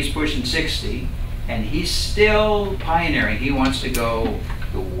 and he's pushing 60, and he's still pioneering. He wants to go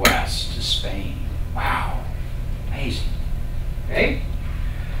to the west, to Spain. Wow, amazing. Okay?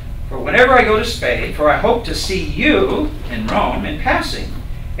 For whenever I go to Spain, for I hope to see you in Rome in passing,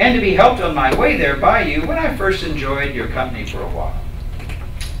 and to be helped on my way there by you when I first enjoyed your company for a while.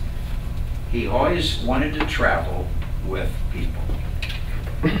 He always wanted to travel with people.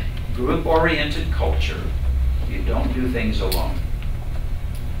 Group-oriented culture, you don't do things alone.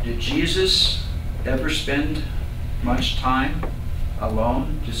 Did Jesus ever spend much time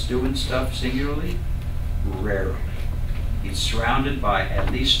alone, just doing stuff singularly? Rarely. He's surrounded by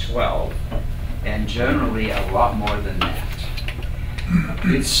at least 12, and generally a lot more than that.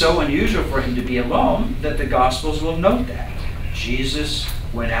 It's so unusual for him to be alone that the Gospels will note that. Jesus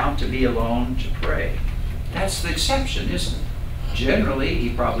went out to be alone to pray. That's the exception, isn't it? Generally, he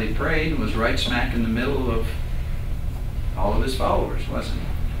probably prayed and was right smack in the middle of all of his followers, wasn't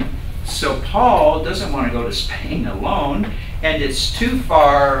he? So Paul doesn't want to go to Spain alone, and it's too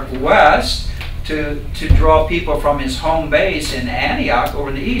far west to draw people from his home base in Antioch over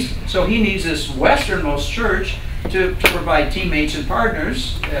in the east. So he needs this westernmost church to provide teammates and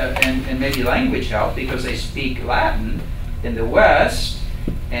partners and maybe language help, because they speak Latin in the west,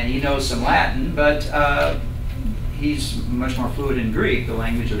 and he knows some Latin, but he's much more fluent in Greek, the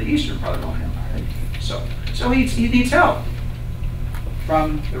language of the Eastern part of the Roman Empire. So he needs help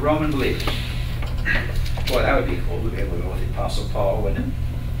from the Roman believers. Boy, that would be cool to be able to go with the Apostle Paul, wouldn't it?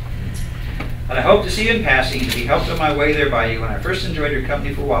 and I hope to see you in passing, to be helped on my way there by you when I first enjoyed your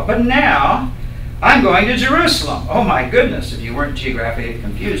company for a while. But now, I'm going to Jerusalem. Oh my goodness, if you weren't geographically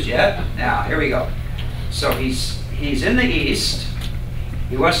confused yet. Now, here we go. So he's in the east.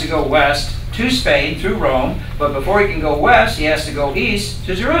 He wants to go west to Spain through Rome, but before he can go west, he has to go east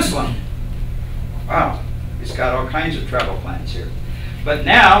to Jerusalem. Wow, he's got all kinds of travel plans here. But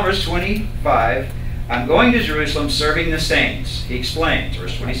now, verse 25, I'm going to Jerusalem serving the saints. He explains,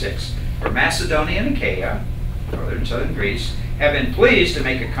 verse 26, for Macedonia and Achaia, northern and southern Greece, have been pleased to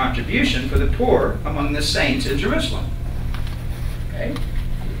make a contribution for the poor among the saints in Jerusalem. Okay,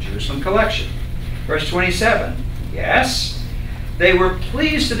 the Jerusalem collection. Verse 27, yes, they were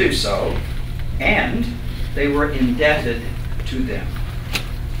pleased to do so, and they were indebted to them.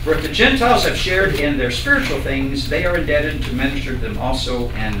 For if the Gentiles have shared in their spiritual things, they are indebted to minister to them also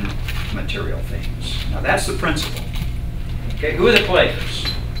in material things. Now that's the principle. Okay, who are the players?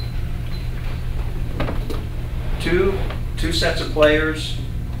 Two sets of players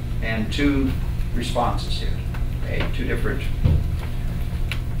and two responses here. Okay, two different.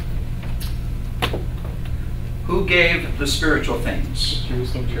 Who gave the spiritual things?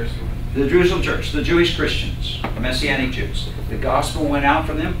 Jerusalem church. The Jerusalem church, the Jewish Christians, the Messianic Jews. The gospel went out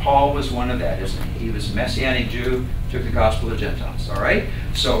from them. Paul was one of that, isn't he? He was a Messianic Jew, took the gospel to Gentiles. All right?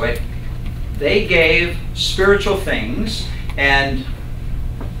 So they gave spiritual things, and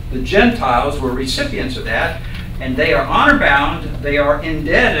the Gentiles were recipients of that, and they are honor bound, they are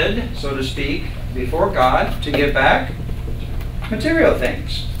indebted, so to speak, before God to give back material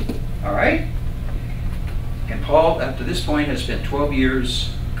things. All right? And Paul, up to this point, has spent 12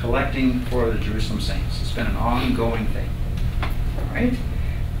 years collecting for the Jerusalem saints. It's been an ongoing thing. All right?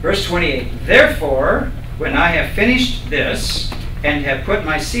 Verse 28, therefore, when I have finished this and have put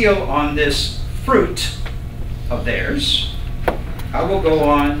my seal on this fruit of theirs, I will go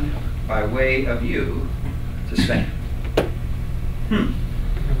on by way of you to Spain.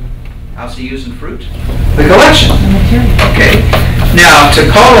 How's he using fruit? The collection. Okay. Now, to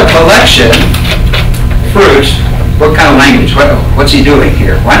call a collection fruit, what kind of language? What's he doing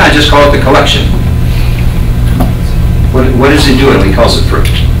here? Why not just call it the collection? What is he doing when he calls it fruit?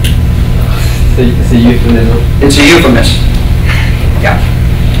 It's a euphemism. It's a euphemism. Yeah.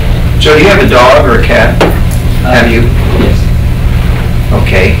 So do you have a dog or a cat? Have you? Yes.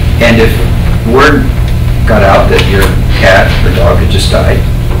 Okay. And if word got out that your cat or dog had just died,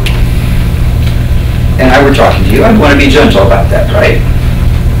 and I were talking to you, I'd want to be gentle about that, right?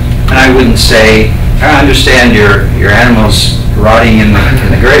 And I wouldn't say, I understand your animal's rotting in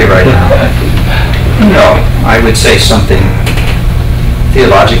the grave right now. No, I would say something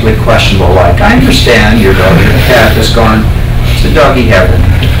theologically questionable, like, I understand your dog or cat has gone to doggy heaven,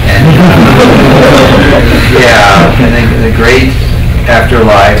 and yeah, and the great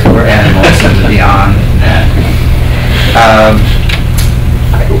afterlife for animals and beyond.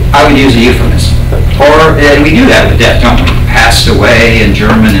 I would use a euphemism. And we do that with death, don't we? Passed away in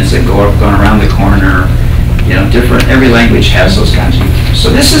German is it going around the corner. You know, different, every language has those kinds of euphemisms. So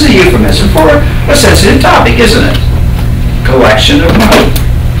this is a euphemism for a sensitive topic, isn't it? Collection of money.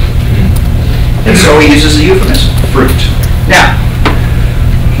 And so he uses the euphemism, fruit. Now,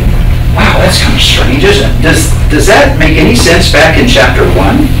 wow, that's kind of strange, isn't it? Does that make any sense back in chapter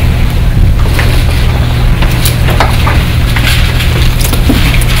 1?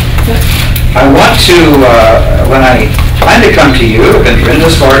 I want to, when I plan to come to you, have been written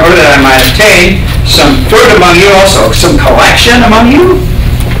this far, in order that I might obtain some fruit among you also, some collection among you.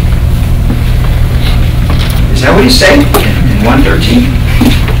 Is that what he's saying in 1:13?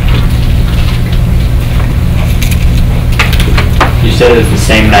 You said it's the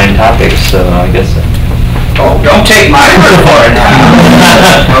same 9 topics, so I guess. Oh, don't take my word for it now.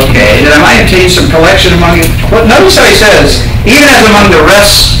 Okay, that I might obtain some collection among you. Well, notice how he says, even as among the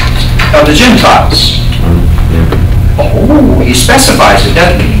rest of the Gentiles. Oh, he specifies it,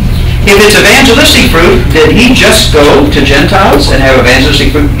 doesn't he? If it's evangelistic fruit, did he just go to Gentiles and have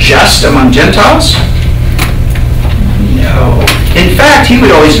evangelistic fruit just among Gentiles? No. In fact, he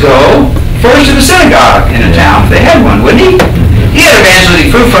would always go first to the synagogue in a town, if they had one, wouldn't he? He had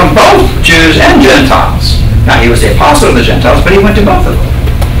evangelistic fruit from both Jews and Gentiles. Now, he was the apostle of the Gentiles, but he went to both of them.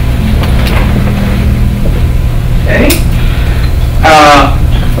 Okay?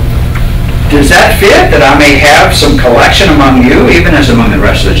 Does that fit, that I may have some collection among you, even as among the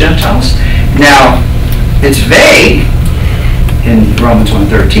rest of the Gentiles? Now, it's vague in Romans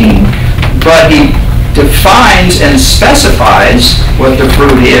 1:13, but he defines and specifies what the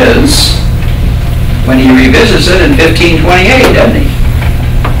fruit is when he revisits it in 15:28, doesn't he?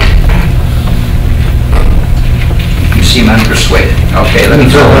 You see seem unpersuaded. Okay, let me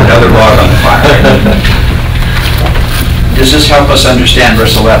throw another log on the fire. Does this help us understand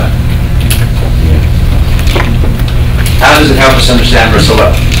verse 11? How does it help us understand verse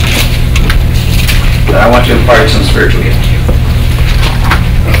 11? That I want to impart some spiritual gift to you.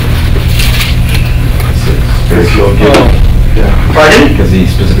 Spiritual gift. Pardon? Because he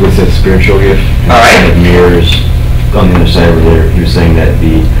specifically said spiritual gift. All right. It mirrors on the other side over there. He was saying that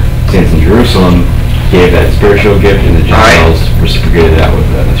the saints in Jerusalem gave that spiritual gift, and the Gentiles reciprocated that with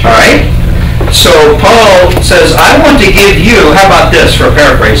that. All right. So Paul says, I want to give you, how about this for a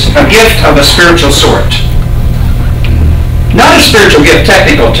paraphrase, a gift of a spiritual sort. Not a spiritual gift,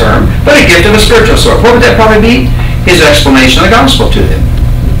 technical term, but a gift of a spiritual sort. What would that probably be? His explanation of the gospel to them.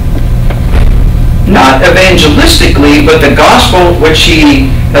 Not evangelistically, but the gospel which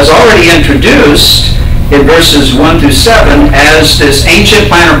he has already introduced in verses 1 through 7 as this ancient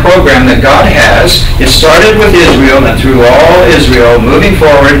plan or program that God has. It started with Israel and through all Israel moving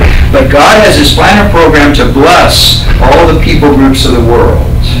forward, but God has his plan or program to bless all the people groups of the world.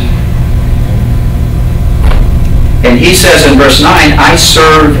 And he says in verse 9, I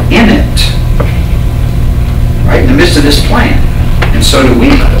serve in it. Right in the midst of this plan. And so do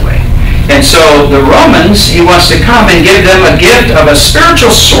we, by the way. And so the Romans, he wants to come and give them a gift of a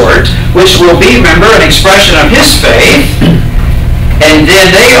spiritual sort, which will be, remember, an expression of his faith. And then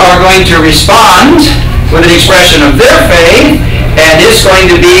they are going to respond with an expression of their faith. And it's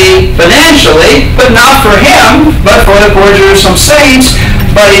going to be financially, but not for him, but for the poor Jerusalem saints.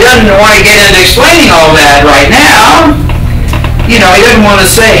 But he doesn't want to get into explaining all that right now. You know, he doesn't want to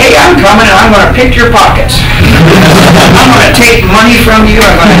say, hey, I'm coming and I'm going to pick your pocket. I'm going to take money from you.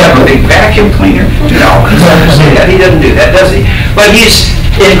 I'm going to have a big vacuum cleaner. No, he doesn't do that, does he? But he's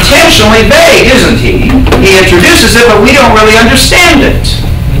intentionally vague, isn't he? He introduces it, but we don't really understand it.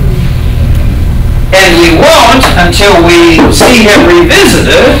 And we won't until we see him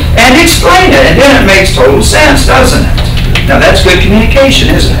revisit it and explain it. And then it makes total sense, doesn't it? Now that's good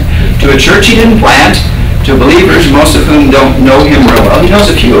communication, isn't it? To a church he didn't plant, to believers, most of whom don't know him real well. He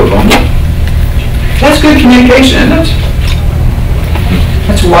knows a few of them. That's good communication, isn't it?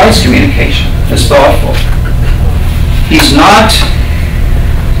 That's wise communication. That's thoughtful. He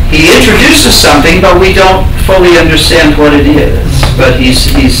introduces something, but we don't fully understand what it is. But he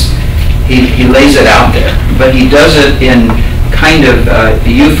lays it out there. But he does it in kind of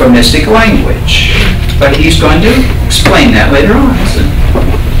euphemistic language. But he's going to explain that later on, isn't he?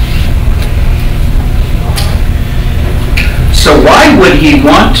 So why would he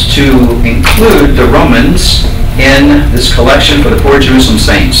want to include the Romans in this collection for the poor Jerusalem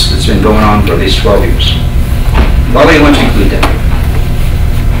saints that's been going on for at least 12 years? Why would he want to include that?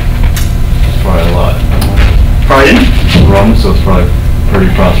 It's probably a lot. Pardon? Rome, so it's probably a pretty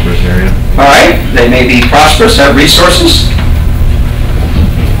prosperous area. All right. They may be prosperous, have resources.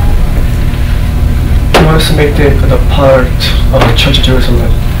 He wants to make the part of the Church of Jerusalem,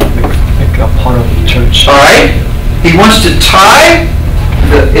 make a part of the church. All right. He wants to tie,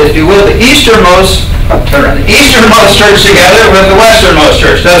 if you will, the easternmost church together with the westernmost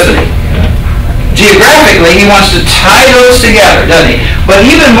church, doesn't he? Geographically, he wants to tie those together, doesn't he? But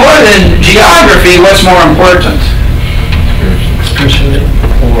even more than geography, what's more important?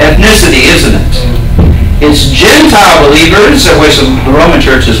 Ethnicity, isn't it? It's Gentile believers, of which the Roman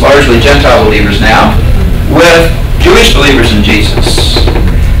Church is largely Gentile believers now, with Jewish believers in Jesus.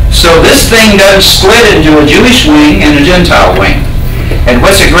 So this thing does split into a Jewish wing and a Gentile wing. And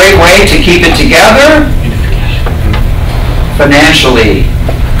what's a great way to keep it together? Financially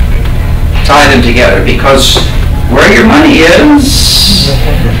tie them together, because where your money is,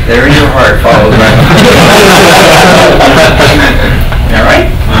 there your heart follows, right? All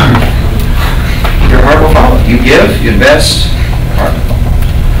right? Your heart will follow. You give, you invest, heart will follow.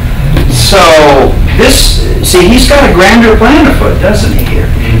 So he's got a grander plan afoot, doesn't he, here?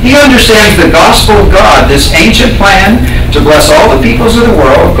 He understands the gospel of God, this ancient plan to bless all the peoples of the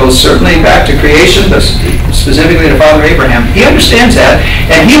world, goes certainly back to creation, but specifically to Father Abraham. He understands that,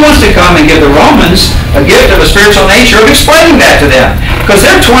 and he wants to come and give the Romans a gift of a spiritual nature of explaining that to them. Because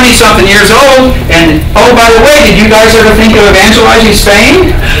they're 20-something years old, and, oh, by the way, did you guys ever think of evangelizing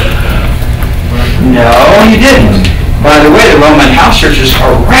Spain? No, you didn't. By the way, the Roman house churches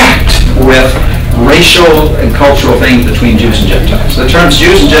are racked with racial and cultural things between Jews and Gentiles. The terms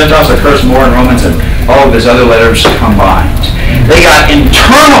Jews and Gentiles occurs more in Romans than all of his other letters combined. They got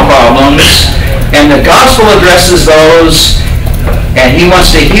internal problems, and the gospel addresses those, and he wants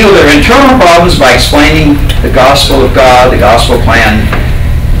to heal their internal problems by explaining the gospel of God, the gospel plan,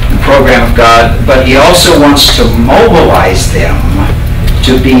 the program of God, but he also wants to mobilize them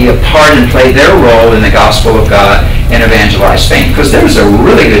to be a part and play their role in the gospel of God and evangelize Spain. Because there's a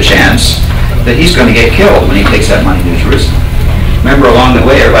really good chance that he's going to get killed when he takes that money to Jerusalem. Remember, along the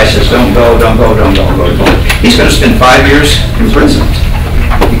way, everybody says, don't go, don't go, don't go, don't go. He's going to spend 5 years imprisoned.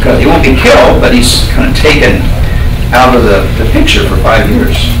 Because he won't be killed, but he's kind of taken out of the picture for 5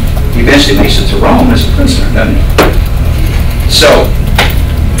 years. He eventually makes it to Rome as a prisoner, doesn't he? So,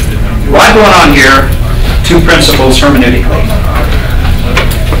 a lot going on here. 2 principles hermeneutically.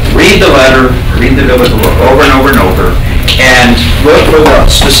 Read the letter, read the biblical book over and over and over, and look for the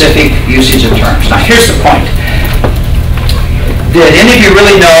specific usage of terms. Now, here's the point. Did any of you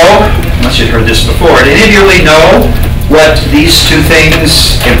really know, unless you've heard this before, did any of you really know what these 2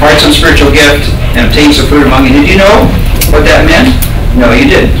 things, impart some spiritual gift and obtain some fruit among you, did you know what that meant? No, you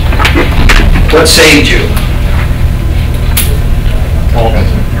didn't. What saved you?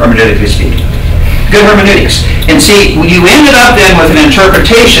 Hermeneutically speaking. Good hermeneutics. And see, you ended up then with an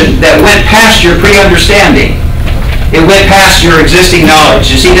interpretation that went past your pre-understanding. It went past your existing knowledge.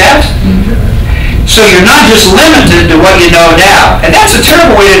 You see that? So you're not just limited to what you know now. And that's a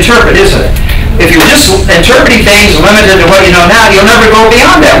terrible way to interpret, isn't it? If you're just interpreting things limited to what you know now, you'll never go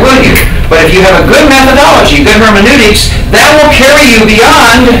beyond that, will you? But if you have a good methodology, good hermeneutics, that will carry you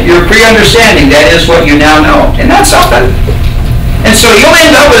beyond your pre-understanding. That is what you now know. And that's something. And so you'll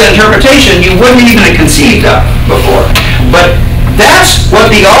end up with an interpretation you wouldn't even have conceived of before. But that's what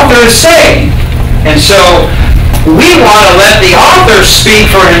the author is saying. And so we want to let the author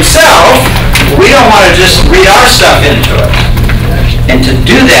speak for himself. We don't want to just read our stuff into it. And to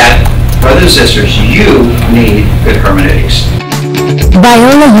do that, brothers and sisters, you need good hermeneutics.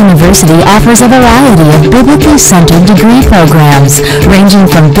 Biola University offers a variety of biblically centered degree programs, ranging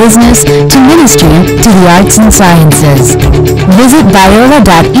from business to ministry to the arts and sciences. Visit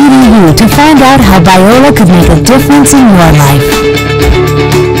biola.edu to find out how Biola could make a difference in your life.